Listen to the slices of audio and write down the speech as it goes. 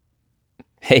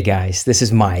Hey guys, this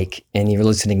is Mike, and you're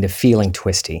listening to Feeling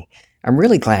Twisty. I'm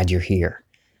really glad you're here.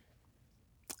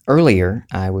 Earlier,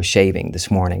 I was shaving this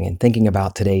morning and thinking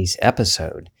about today's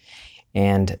episode,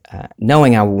 and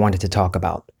knowing I wanted to talk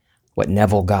about what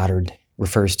Neville Goddard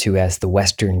refers to as the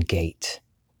Western Gate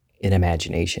in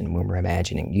imagination, when we're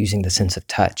imagining, using the sense of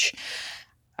touch.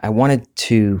 I wanted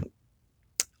to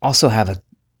also have a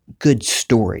good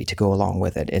story to go along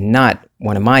with it, and not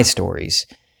one of my stories,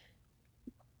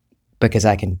 because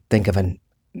I can think of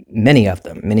many of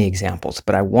them, many examples,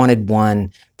 but I wanted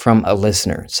one from a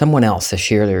listener, someone else to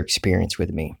share their experience with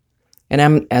me.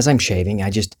 And as I'm shaving, I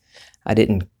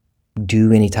didn't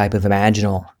do any type of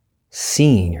imaginal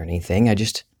scene or anything. I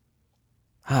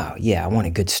want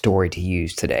a good story to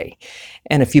use today.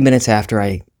 And a few minutes after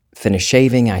I finished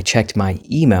shaving, I checked my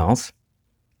emails,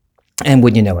 and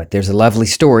wouldn't you know it, there's a lovely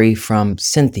story from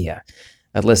Cynthia,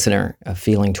 a listener of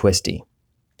Feeling Twisty,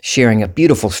 sharing a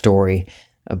beautiful story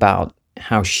about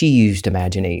how she used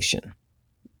imagination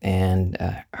and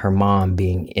her mom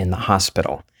being in the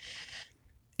hospital.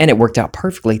 And it worked out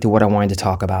perfectly to what I wanted to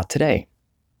talk about today.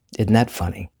 Isn't that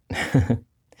funny?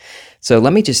 So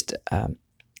let me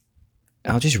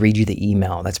I'll just read you the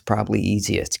email. That's probably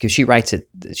easiest because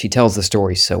she tells the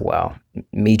story so well.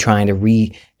 Me trying to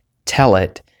retell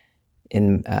it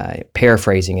and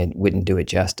paraphrasing it wouldn't do it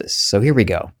justice. So here we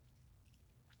go.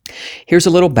 Here's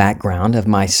a little background of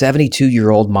my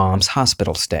 72-year-old mom's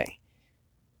hospital stay.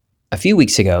 A few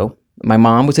weeks ago, my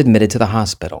mom was admitted to the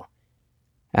hospital.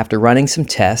 After running some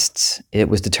tests, it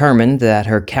was determined that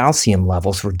her calcium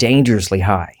levels were dangerously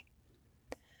high.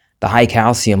 The high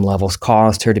calcium levels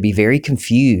caused her to be very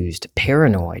confused,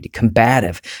 paranoid,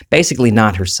 combative, basically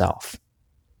not herself.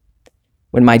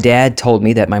 When my dad told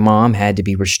me that my mom had to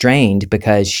be restrained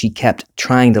because she kept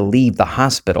trying to leave the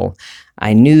hospital,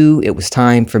 I knew it was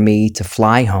time for me to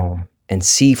fly home and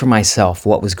see for myself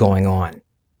what was going on.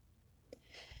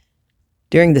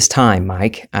 During this time,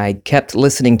 Mike, I kept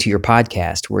listening to your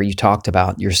podcast where you talked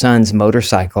about your son's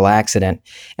motorcycle accident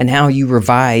and how you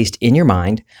revised in your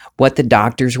mind what the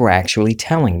doctors were actually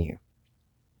telling you.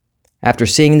 After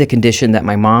seeing the condition that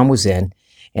my mom was in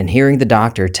and hearing the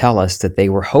doctor tell us that they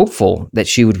were hopeful that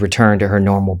she would return to her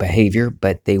normal behavior,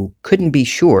 but they couldn't be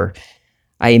sure,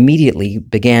 I immediately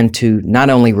began to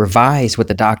not only revise what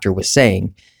the doctor was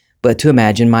saying, but to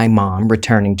imagine my mom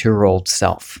returning to her old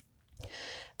self.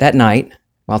 That night,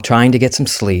 while trying to get some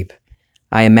sleep,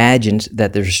 I imagined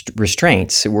that the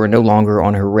restraints were no longer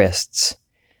on her wrists,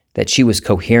 that she was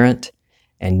coherent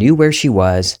and knew where she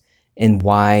was and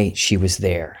why she was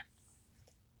there.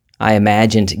 I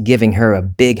imagined giving her a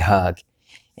big hug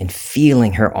and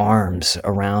feeling her arms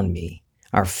around me,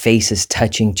 our faces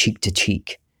touching cheek to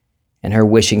cheek, and her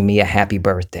wishing me a happy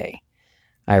birthday.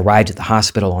 I arrived at the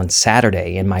hospital on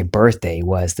Saturday, and my birthday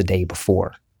was the day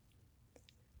before.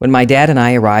 When my dad and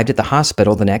I arrived at the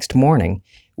hospital the next morning,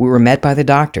 we were met by the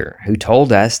doctor, who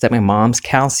told us that my mom's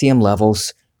calcium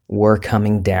levels were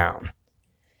coming down.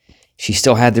 She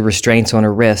still had the restraints on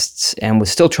her wrists and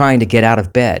was still trying to get out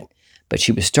of bed, but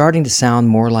she was starting to sound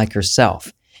more like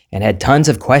herself and had tons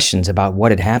of questions about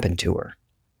what had happened to her.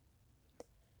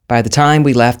 By the time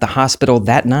we left the hospital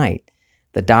that night,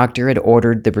 the doctor had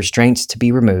ordered the restraints to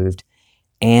be removed,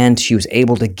 and she was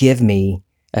able to give me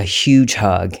a huge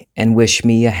hug and wish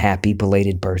me a happy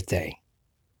belated birthday.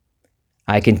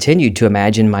 I continued to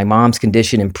imagine my mom's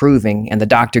condition improving and the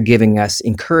doctor giving us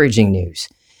encouraging news.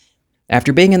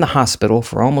 After being in the hospital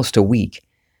for almost a week,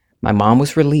 my mom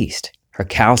was released. Her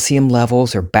calcium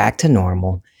levels are back to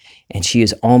normal, and she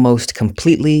is almost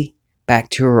completely back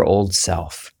to her old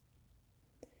self.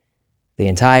 The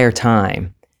entire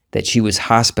time that she was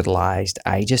hospitalized,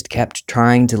 I just kept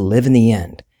trying to live in the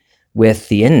end, with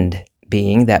the end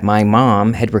being that my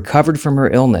mom had recovered from her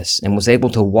illness and was able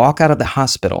to walk out of the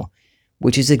hospital,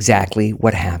 which is exactly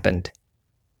what happened.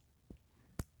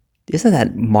 Isn't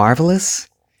that marvelous?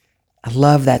 I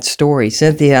love that story.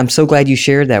 Cynthia, I'm so glad you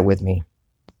shared that with me.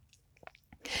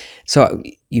 So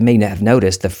you may have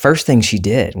noticed the first thing she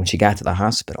did when she got to the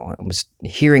hospital was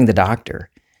hearing the doctor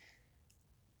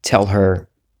tell her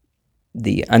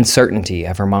the uncertainty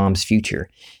of her mom's future.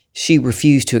 She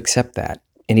refused to accept that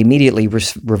and immediately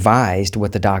revised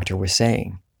what the doctor was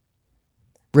saying.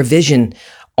 Revision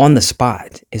on the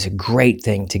spot is a great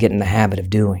thing to get in the habit of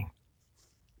doing.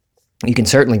 You can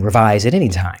certainly revise at any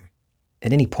time,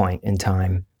 at any point in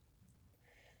time.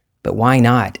 But why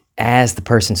not, as the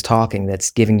person's talking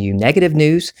that's giving you negative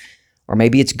news, or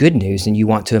maybe it's good news and you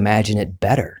want to imagine it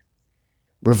better?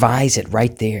 Revise it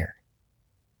right there.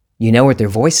 You know what their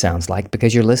voice sounds like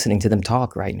because you're listening to them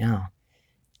talk right now.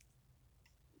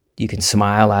 You can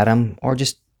smile at them or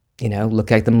just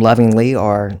look at them lovingly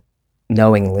or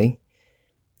knowingly,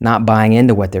 not buying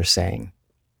into what they're saying,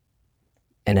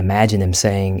 and imagine them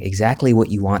saying exactly what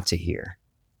you want to hear.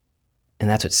 And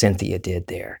that's what Cynthia did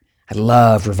there. I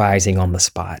love revising on the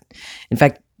spot. In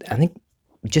fact, I think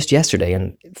just yesterday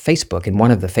on Facebook, in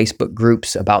one of the Facebook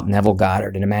groups about Neville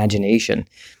Goddard and imagination,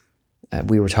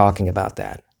 we were talking about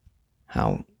that.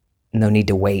 How no need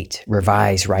to wait,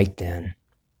 revise right then.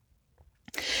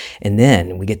 And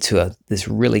then we get to this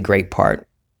really great part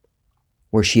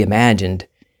where she imagined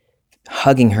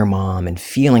hugging her mom and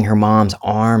feeling her mom's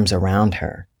arms around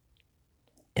her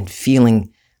and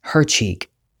feeling her cheek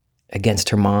against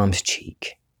her mom's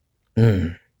cheek.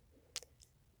 And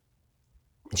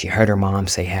she heard her mom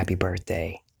say happy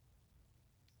birthday.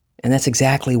 And that's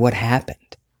exactly what happened.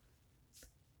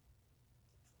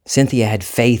 Cynthia had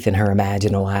faith in her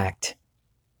imaginal act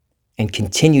and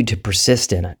continued to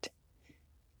persist in it.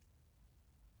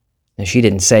 Now, she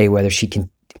didn't say whether she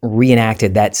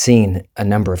reenacted that scene a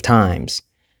number of times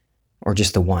or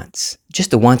just the once.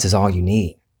 Just the once is all you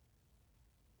need.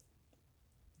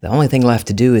 The only thing left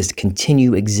to do is to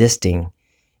continue existing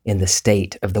in the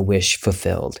state of the wish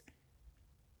fulfilled.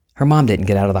 Her mom didn't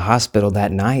get out of the hospital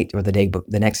that night or the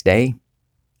next day.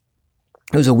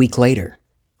 It was a week later,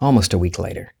 almost a week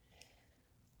later.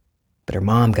 But her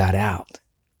mom got out.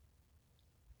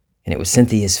 And it was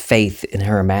Cynthia's faith in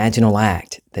her imaginal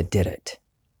act that did it.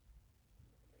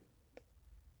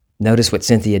 Notice what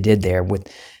Cynthia did there with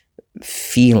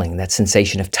feeling that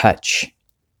sensation of touch,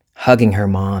 hugging her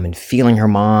mom and feeling her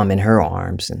mom in her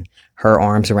arms and her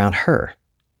arms around her,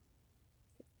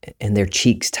 and their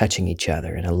cheeks touching each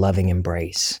other in a loving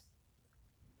embrace.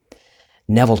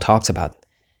 Neville talks about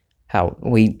how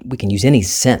we can use any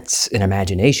sense in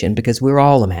imagination because we're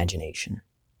all imagination.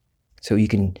 So you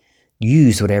can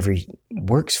use whatever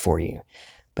works for you.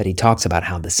 But he talks about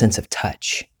how the sense of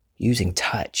touch, using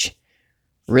touch,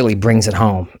 really brings it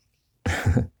home.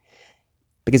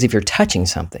 Because if you're touching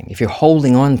something, if you're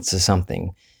holding on to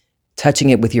something, touching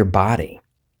it with your body,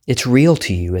 it's real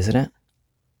to you, isn't it?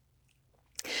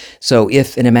 So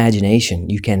if in imagination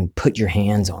you can put your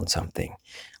hands on something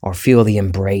or feel the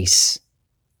embrace,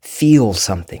 feel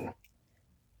something.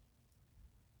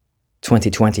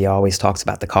 2020 always talks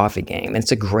about the coffee game, and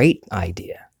it's a great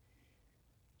idea.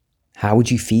 How would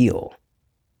you feel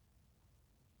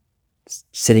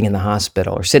sitting in the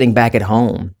hospital or sitting back at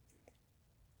home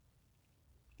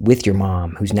with your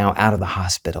mom, who's now out of the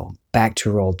hospital, back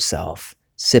to her old self,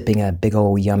 sipping a big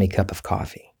old yummy cup of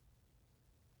coffee?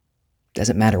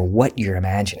 Doesn't matter what you're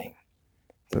imagining,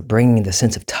 but bringing the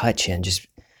sense of touch in, just,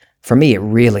 for me, it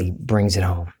really brings it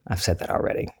home. I've said that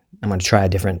already. I'm going to try a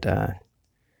different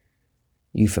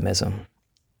euphemism.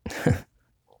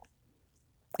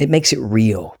 It makes it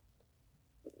real.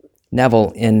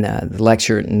 Neville, in the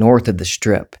lecture North of the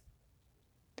Strip,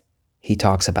 he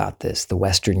talks about this, the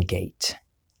Western Gate,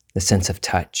 the sense of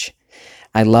touch.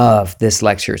 I love this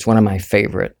lecture. It's one of my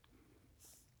favorite.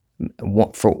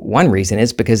 For one reason,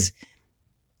 it's because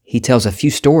he tells a few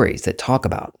stories that talk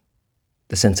about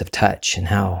the sense of touch and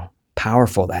how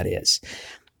powerful that is.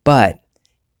 But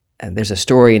there's a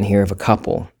story in here of a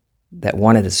couple that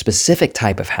wanted a specific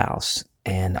type of house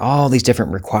and all these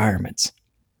different requirements.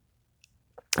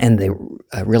 And the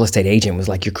real estate agent was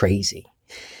like, "You're crazy."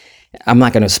 I'm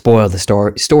not going to spoil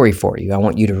the story for you. I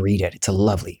want you to read it. It's a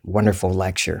lovely, wonderful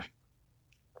lecture.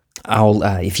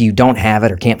 If you don't have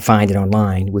it or can't find it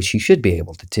online, which you should be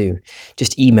able to do,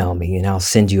 just email me and I'll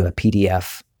send you a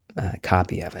PDF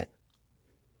copy of it.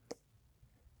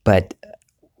 But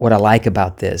what I like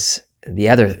about this, the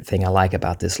other thing I like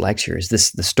about this lecture is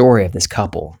the story of this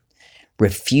couple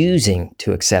refusing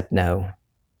to accept no.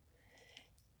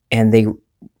 And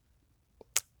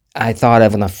I thought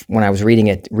of when I was rereading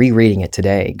it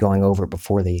today, going over it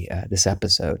before this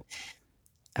episode,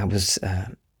 I was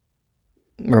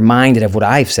reminded of what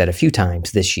I've said a few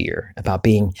times this year about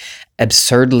being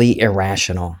absurdly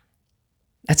irrational.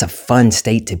 That's a fun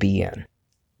state to be in.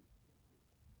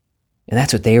 And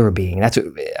that's what they were being. That's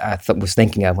what I was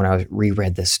thinking of when I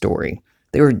reread this story.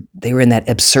 They were in that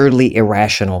absurdly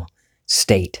irrational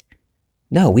state.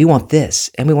 No, we want this,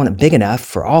 and we want it big enough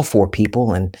for all four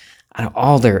people and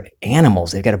all their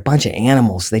animals. They've got a bunch of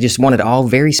animals. They just wanted all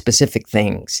very specific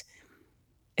things.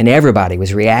 And everybody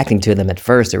was reacting to them at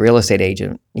first, the real estate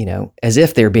agent, as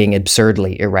if they're being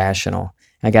absurdly irrational.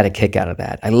 I got a kick out of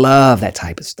that. I love that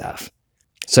type of stuff.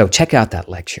 So check out that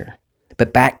lecture.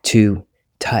 But back to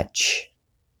touch.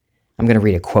 I'm going to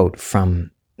read a quote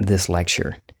from this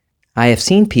lecture. "I have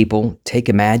seen people take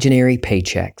imaginary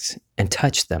paychecks and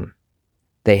touch them.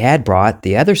 They had brought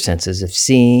the other senses of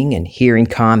seeing and hearing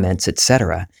comments,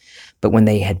 etc., But when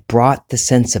they had brought the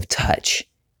sense of touch,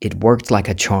 it worked like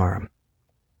a charm.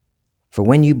 For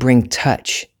when you bring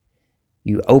touch,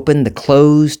 you open the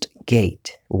closed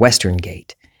gate, western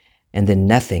gate, and then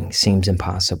nothing seems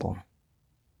impossible.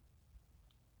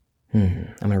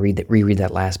 I'm going to reread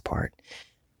that last part.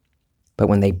 But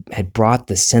when they had brought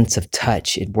the sense of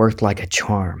touch, it worked like a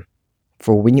charm.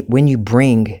 For when you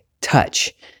bring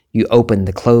touch, you open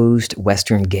the closed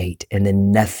western gate, and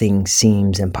then nothing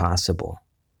seems impossible.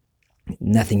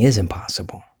 Nothing is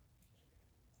impossible.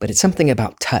 But it's something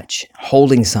about touch,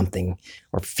 holding something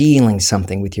or feeling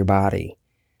something with your body,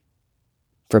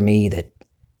 for me, that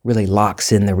really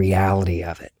locks in the reality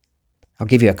of it. I'll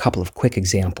give you a couple of quick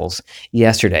examples.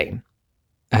 Yesterday,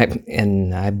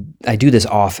 I do this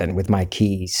often with my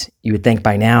keys. You would think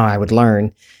by now I would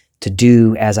learn to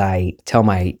do as I tell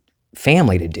my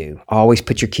family to do. Always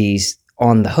put your keys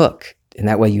on the hook, and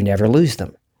that way you never lose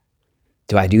them.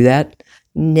 Do I do that?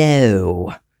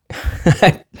 No.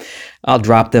 I'll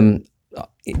drop them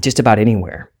just about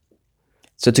anywhere.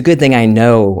 So it's a good thing I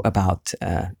know about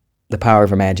the power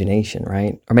of imagination,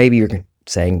 right? Or maybe you're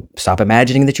saying, stop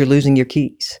imagining that you're losing your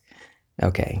keys.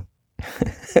 Okay.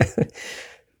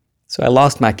 So I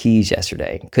lost my keys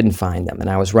yesterday, couldn't find them, and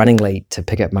I was running late to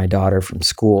pick up my daughter from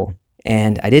school.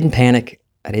 And I didn't panic.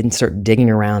 I didn't start digging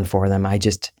around for them. I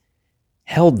just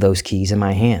held those keys in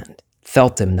my hand,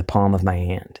 felt them in the palm of my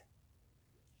hand,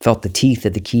 felt the teeth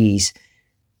of the keys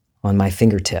on my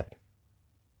fingertip.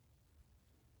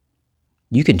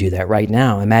 You can do that right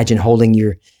now. Imagine holding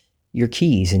your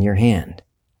keys in your hand,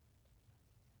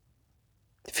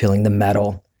 feeling the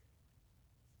metal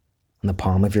on the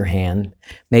palm of your hand.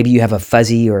 Maybe you have a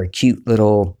fuzzy or a cute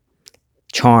little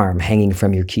charm hanging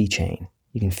from your keychain.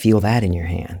 You can feel that in your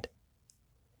hand.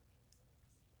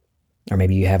 Or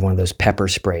maybe you have one of those pepper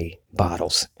spray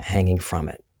bottles hanging from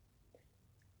it.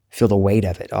 Feel the weight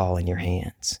of it all in your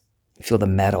hands. Feel the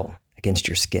metal against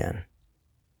your skin.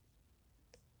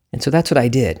 And so that's what I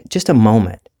did. Just a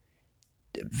moment.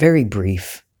 Very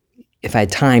brief. If I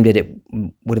had timed it, it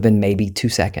would have been maybe 2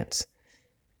 seconds.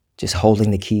 Just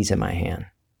holding the keys in my hand.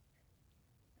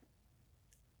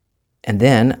 And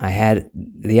then I had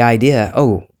the idea,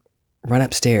 run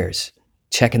upstairs,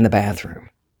 check in the bathroom.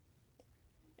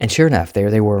 And sure enough,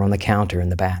 there they were on the counter in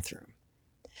the bathroom.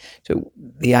 So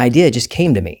the idea just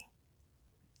came to me.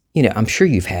 You know, I'm sure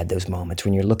you've had those moments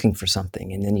when you're looking for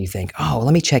something and then you think,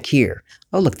 let me check here.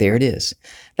 Oh, look, there it is.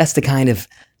 That's the kind of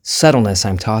subtleness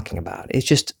I'm talking about. It's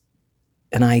just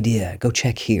an idea. Go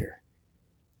check here.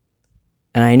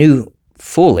 And I knew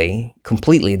fully,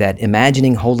 completely, that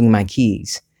imagining holding my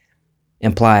keys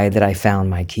implied that I found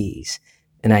my keys.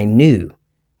 And I knew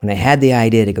when I had the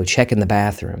idea to go check in the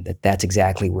bathroom that that's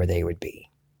exactly where they would be.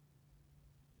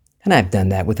 And I've done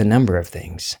that with a number of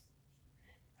things.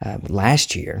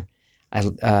 Last year,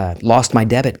 I lost my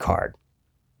debit card.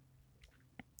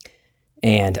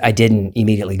 And I didn't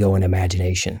immediately go in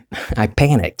imagination. I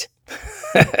panicked.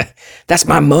 That's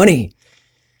my money.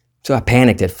 So I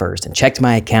panicked at first and checked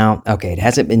my account. Okay, it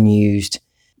hasn't been used.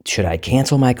 Should I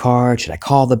cancel my card? Should I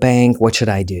call the bank? What should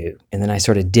I do? And then I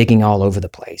started digging all over the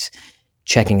place,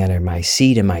 checking under my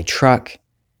seat in my truck,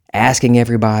 asking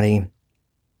everybody.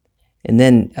 And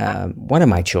then one of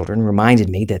my children reminded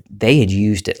me that they had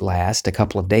used it last a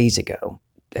couple of days ago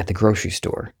at the grocery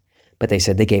store, but they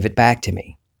said they gave it back to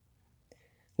me,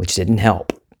 which didn't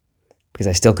help because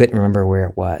I still couldn't remember where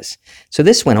it was. So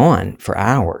this went on for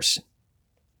hours.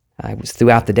 I was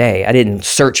throughout the day. I didn't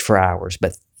search for hours,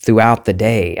 but throughout the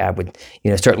day, I would,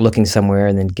 start looking somewhere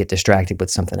and then get distracted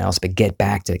with something else, but get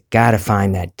back to, gotta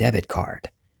find that debit card.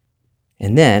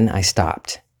 And then I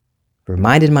stopped,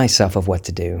 reminded myself of what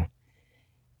to do,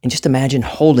 and just imagine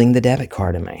holding the debit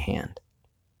card in my hand.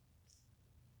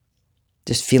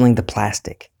 Just feeling the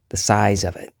plastic, the size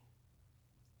of it.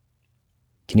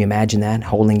 Can you imagine that?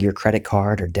 Holding your credit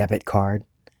card or debit card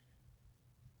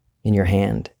in your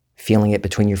hand, feeling it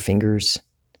between your fingers,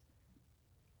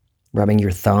 rubbing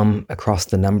your thumb across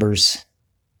the numbers,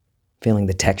 feeling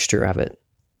the texture of it.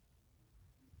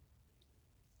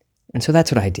 And so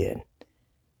that's what I did.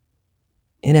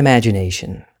 In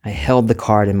imagination, I held the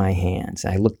card in my hands.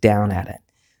 I looked down at it,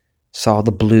 saw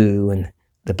the blue and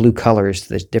the blue colors,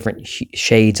 the different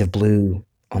shades of blue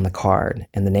on the card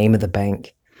and the name of the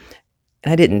bank.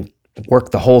 And I didn't work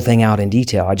the whole thing out in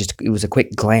detail. It was a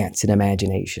quick glance in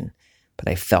imagination, but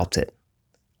I felt it,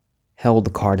 held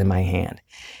the card in my hand.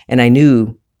 And I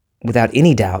knew without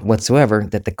any doubt whatsoever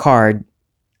that the card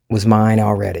was mine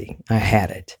already. I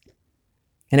had it.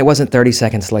 And it wasn't 30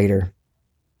 seconds later.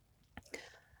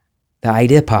 The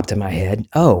idea popped in my head,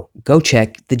 go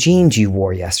check the jeans you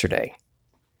wore yesterday.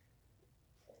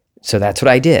 So that's what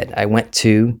I did. I went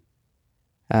to,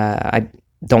 I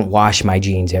don't wash my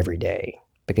jeans every day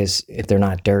because if they're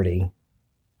not dirty,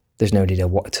 there's no need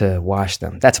to wash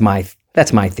them. That's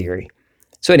my theory.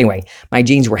 So anyway, my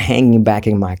jeans were hanging back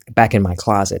in my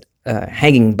closet,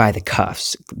 hanging by the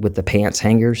cuffs with the pants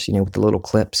hangers, with the little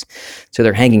clips. So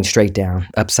they're hanging straight down,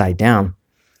 upside down.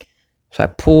 So I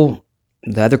pull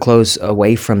the other clothes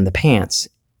away from the pants,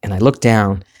 and I look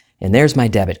down, and there's my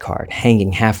debit card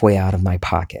hanging halfway out of my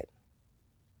pocket,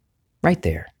 right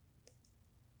there.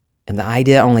 And the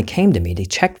idea only came to me to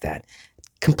check that.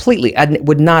 Completely, I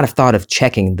would not have thought of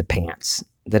checking the pants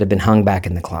that had been hung back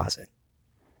in the closet.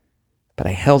 But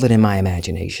I held it in my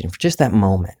imagination for just that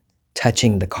moment,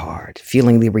 touching the card,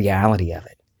 feeling the reality of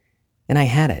it. And I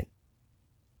had it.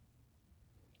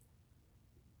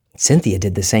 Cynthia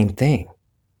did the same thing.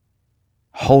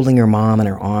 Holding her mom in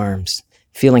her arms,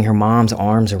 feeling her mom's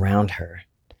arms around her,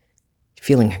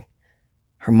 feeling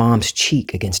her mom's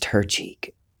cheek against her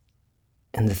cheek,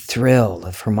 and the thrill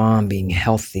of her mom being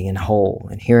healthy and whole,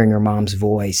 and hearing her mom's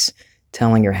voice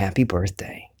telling her happy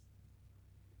birthday.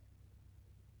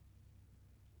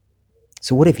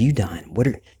 So what have you done?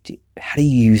 How do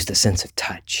you use the sense of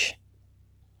touch?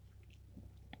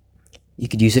 You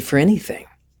could use it for anything.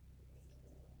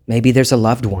 Maybe there's a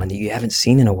loved one that you haven't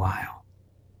seen in a while.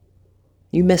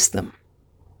 You miss them.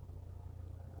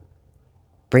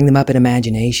 Bring them up in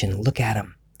imagination. Look at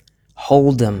them.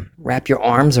 Hold them. Wrap your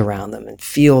arms around them and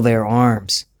feel their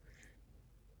arms.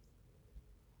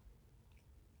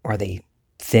 Are they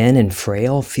thin and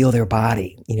frail? Feel their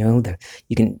body.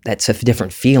 That's a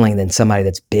different feeling than somebody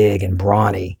that's big and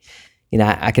brawny.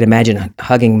 I could imagine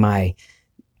hugging my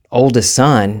oldest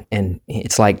son, and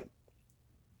it's like,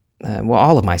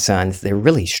 all of my sons, they're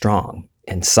really strong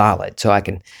and solid. So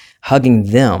hugging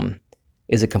them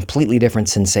is a completely different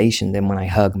sensation than when I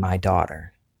hug my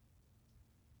daughter.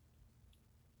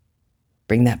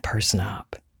 Bring that person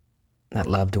up, that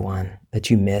loved one that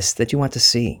you miss, that you want to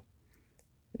see,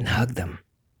 and hug them.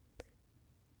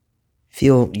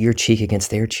 Feel your cheek against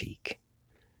their cheek.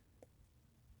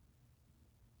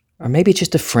 Or maybe it's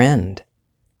just a friend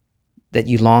that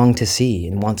you long to see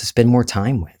and want to spend more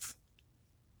time with.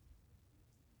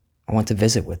 I want to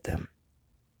visit with them.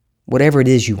 Whatever it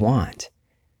is you want,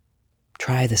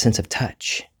 try the sense of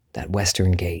touch, that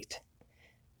Western gait.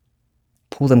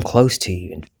 Pull them close to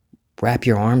you and wrap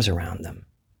your arms around them.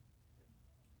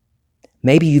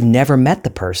 Maybe you've never met the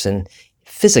person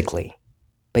physically,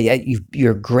 but yet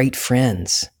you're great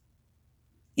friends.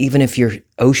 Even if you're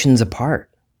oceans apart,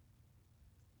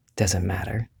 doesn't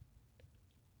matter.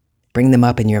 Bring them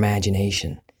up in your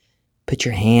imagination. Put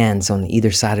your hands on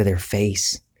either side of their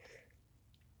face.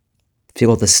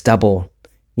 Feel the stubble,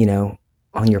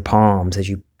 on your palms as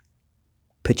you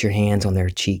put your hands on their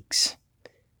cheeks.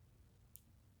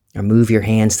 Or move your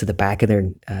hands to the back of their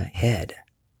head.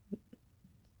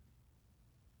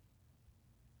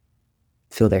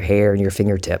 Feel their hair in your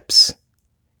fingertips.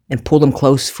 And pull them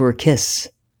close for a kiss.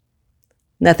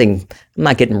 Nothing, I'm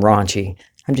not getting raunchy.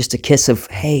 I'm just a kiss of,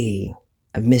 hey,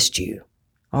 I've missed you.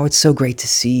 Oh, it's so great to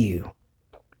see you.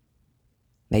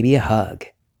 Maybe a hug.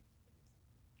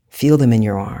 Feel them in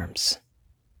your arms.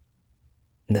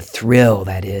 And the thrill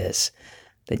that is,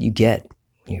 that you get,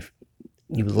 you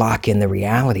lock in the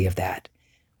reality of that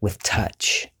with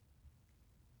touch.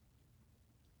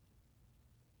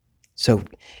 So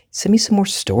send me some more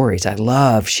stories. I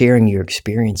love sharing your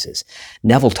experiences.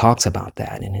 Neville talks about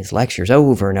that in his lectures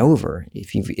over and over.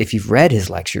 If you've read his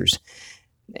lectures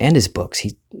and his books,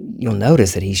 you'll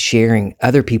notice that he's sharing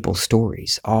other people's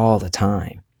stories all the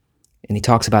time. And he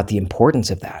talks about the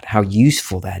importance of that, how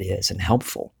useful that is and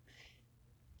helpful.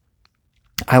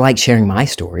 I like sharing my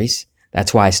stories.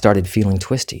 That's why I started Feeling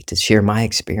Twisty, to share my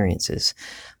experiences.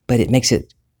 But it makes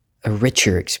it a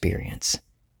richer experience.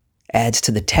 Adds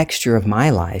to the texture of my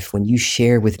life when you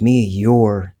share with me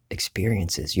your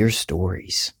experiences, your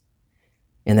stories.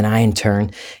 And then I, in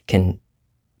turn, can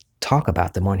talk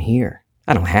about them on here.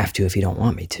 I don't have to if you don't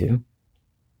want me to.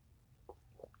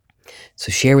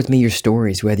 So share with me your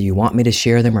stories, whether you want me to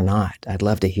share them or not. I'd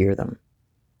love to hear them.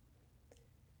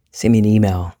 Send me an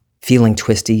email,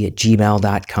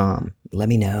 feelingtwisty@gmail.com. Let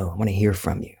me know. I want to hear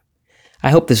from you.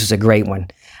 I hope this was a great one.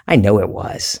 I know it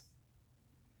was.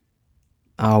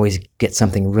 I always get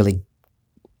something really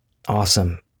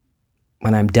awesome.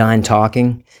 When I'm done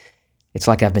talking, it's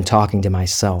like I've been talking to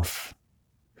myself.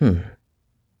 I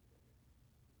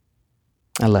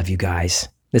love you guys.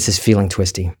 This is Feeling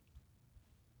Twisty.